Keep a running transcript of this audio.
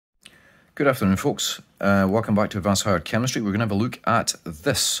Good afternoon, folks. Welcome back to Advanced Higher Chemistry. We're going to have a look at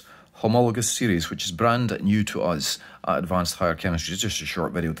this homologous series, which is brand new to us at Advanced Higher Chemistry. It's just a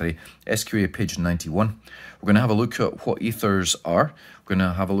short video today. SQA page 91. We're going to have a look at what ethers are. We're going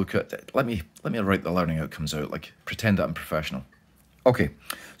to have a look at... Let me write the learning outcomes out, like pretend that I'm professional. Okay,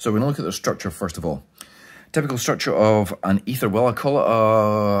 so we're going to look at the structure first of all. Typical structure of an ether. Well, I call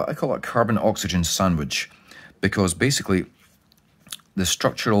it a carbon-oxygen sandwich, because basically the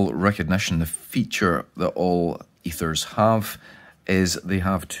structural recognition, the feature that all ethers have, is they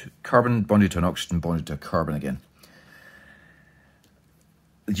have carbon bonded to an oxygen bonded to a carbon again.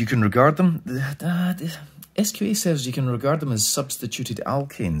 You can regard them, SQA says you can regard them as substituted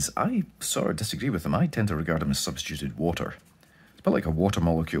alkanes. I sort of disagree with them. I tend to regard them as substituted water. It's a bit like a water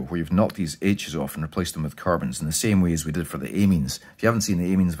molecule where you've knocked these H's off and replaced them with carbons in the same way as we did for the amines. If you haven't seen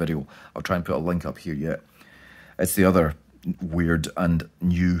the amines video, I'll try and put a link up here yet. It's the other weird and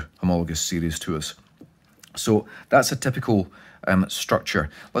new homologous series to us. So that's a typical structure.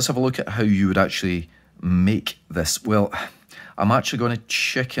 Let's have a look at how you would actually make this. Well, I'm actually going to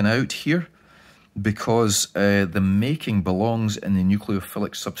chicken out here because the making belongs in the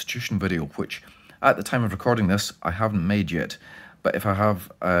nucleophilic substitution video, which at the time of recording this I haven't made yet. But if I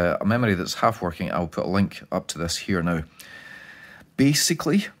have a memory that's half working, I'll put a link up to this here now.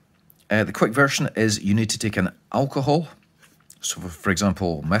 Basically, the quick version is you need to take an alcohol, so for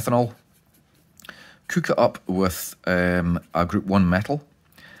example methanol, cook it up with a group 1 metal,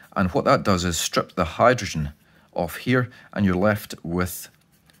 and what that does is strip the hydrogen off here and you're left with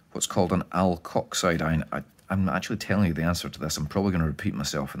what's called an alkoxide ion. I'm actually telling you the answer to this. I'm probably going to repeat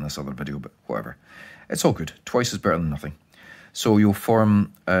myself in this other video, but whatever. It's all good. Twice is better than nothing. So you'll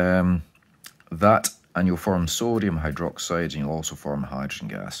form that, and you'll form sodium hydroxide, and you'll also form hydrogen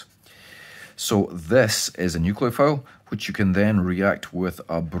gas. So this is a nucleophile, which you can then react with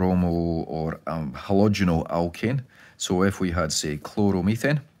a bromo or halogenoalkane. So if we had, say,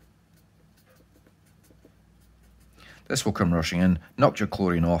 chloromethane, this will come rushing in, knock your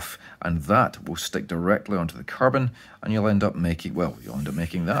chlorine off, and that will stick directly onto the carbon, and you'll end up making, well, you'll end up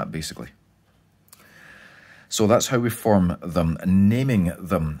making that, basically. So that's how we form them, naming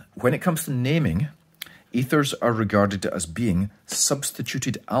them. When it comes to naming, ethers are regarded as being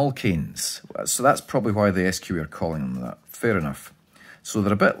substituted alkanes. So that's probably why the SQA are calling them that. Fair enough. So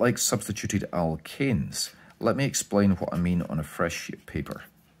they're a bit like substituted alkanes. Let me explain what I mean on a fresh sheet of paper.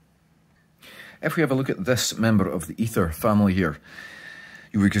 If we have a look at this member of the ether family here,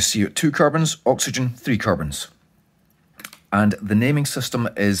 you can see 2 carbons, oxygen, 3 carbons. And the naming system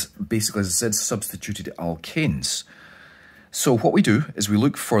is basically, as I said, substituted alkanes. So what we do is we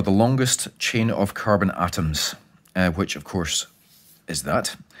look for the longest chain of carbon atoms, which of course is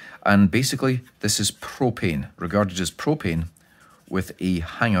that. And basically this is propane, regarded as propane with a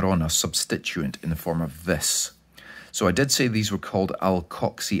hanger-on, a substituent in the form of this. So I did say these were called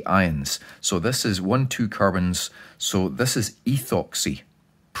alkoxy ions. So this is 1, 2 carbons. So this is ethoxy,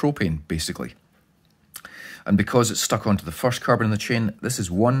 propane basically. And because it's stuck onto the first carbon in the chain, this is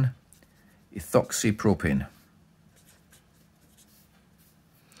 1 ethoxypropane.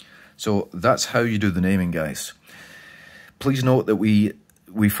 So that's how you do the naming, guys. Please note that we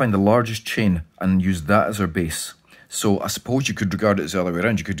find the largest chain and use that as our base. So I suppose you could regard it as the other way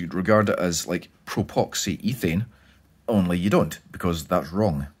around. You could regard it as like propoxyethane, only you don't, because that's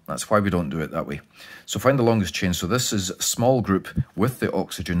wrong. That's why we don't do it that way. So find the longest chain. So this is a small group with the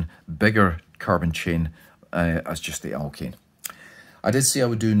oxygen, bigger carbon chain as just the alkane. I did say I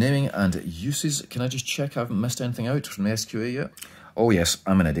would do naming and uses. Can I just check I haven't missed anything out from the SQA yet? Oh yes,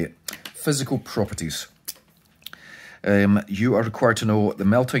 I'm an idiot. Physical properties. You are required to know the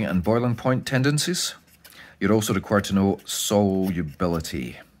melting and boiling point tendencies. You're also required to know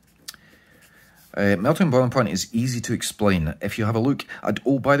solubility. Melting and boiling point is easy to explain. If you have a look at,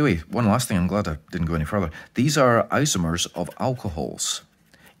 oh, by the way, one last thing, I'm glad I didn't go any further. These are isomers of alcohols.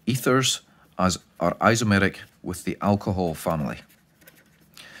 Ethers are isomeric with the alcohol family.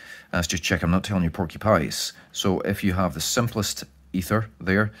 Let's just check, I'm not telling you porky pies. So if you have the simplest ether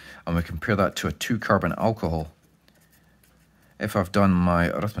there, and we compare that to a 2-carbon alcohol, if I've done my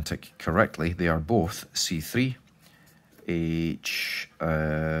arithmetic correctly, they are both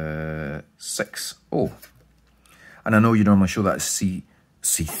C3H6O. And I know you normally show that as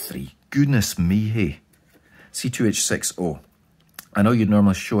C3. Goodness me, hey. C2H6O. I know you'd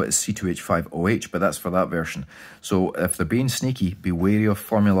normally show it as C2H5OH, but that's for that version. So if they're being sneaky, be wary of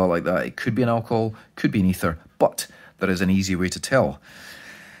formula like that. It could be an alcohol, could be an ether, but there is an easy way to tell.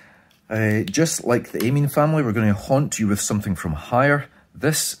 Just like the amine family, we're going to haunt you with something from higher.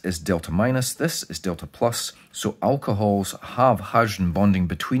 This is delta minus, this is delta plus. So alcohols have hydrogen bonding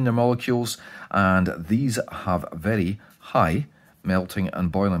between their molecules, and these have very high melting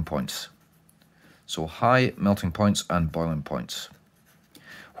and boiling points. So high melting points and boiling points.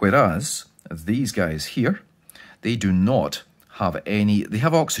 Whereas these guys here, they do not have any, they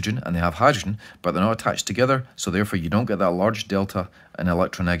have oxygen and they have hydrogen, but they're not attached together, so therefore you don't get that large delta in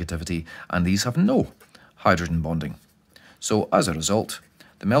electronegativity, and these have no hydrogen bonding. So as a result,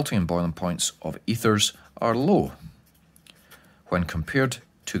 the melting and boiling points of ethers are low when compared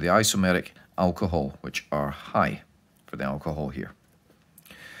to the isomeric alcohol, which are high for the alcohol here.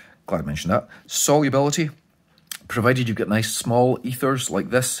 Glad I mentioned that. Solubility, provided you've got nice small ethers like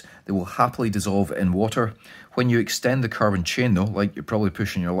this, they will happily dissolve in water. When you extend the carbon chain though, like you're probably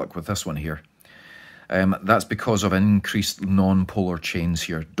pushing your luck with this one here, that's because of increased non-polar chains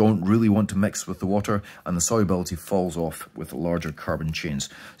here. Don't really want to mix with the water, and the solubility falls off with larger carbon chains.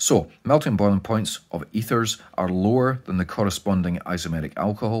 So, melting and boiling points of ethers are lower than the corresponding isomeric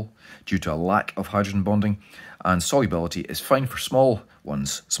alcohol due to a lack of hydrogen bonding, and solubility is fine for small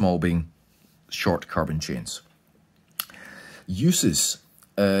ones, small being short carbon chains. Uses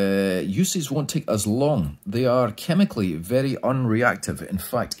won't take as long. They are chemically very unreactive. In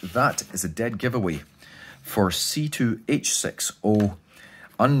fact, that is a dead giveaway. For C2H6O,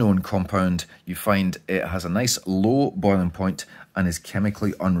 unknown compound, you find it has a nice low boiling point and is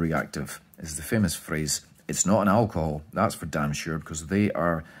chemically unreactive. This is the famous phrase, it's not an alcohol. That's for damn sure, because they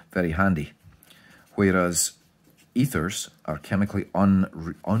are very handy. Whereas ethers are chemically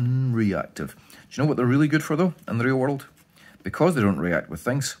unreactive. Do you know what they're really good for though in the real world? Because they don't react with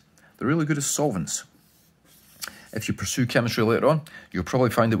things, they're really good as solvents. If you pursue chemistry later on, you'll probably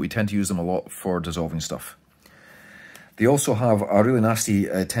find that we tend to use them a lot for dissolving stuff. They also have a really nasty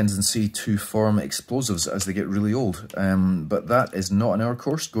tendency to form explosives as they get really old, but that is not in our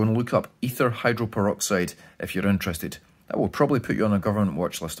course. Go and look up ether hydroperoxide if you're interested. That will probably put you on a government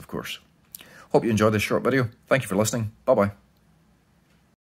watch list, of course. Hope you enjoyed this short video. Thank you for listening. Bye-bye.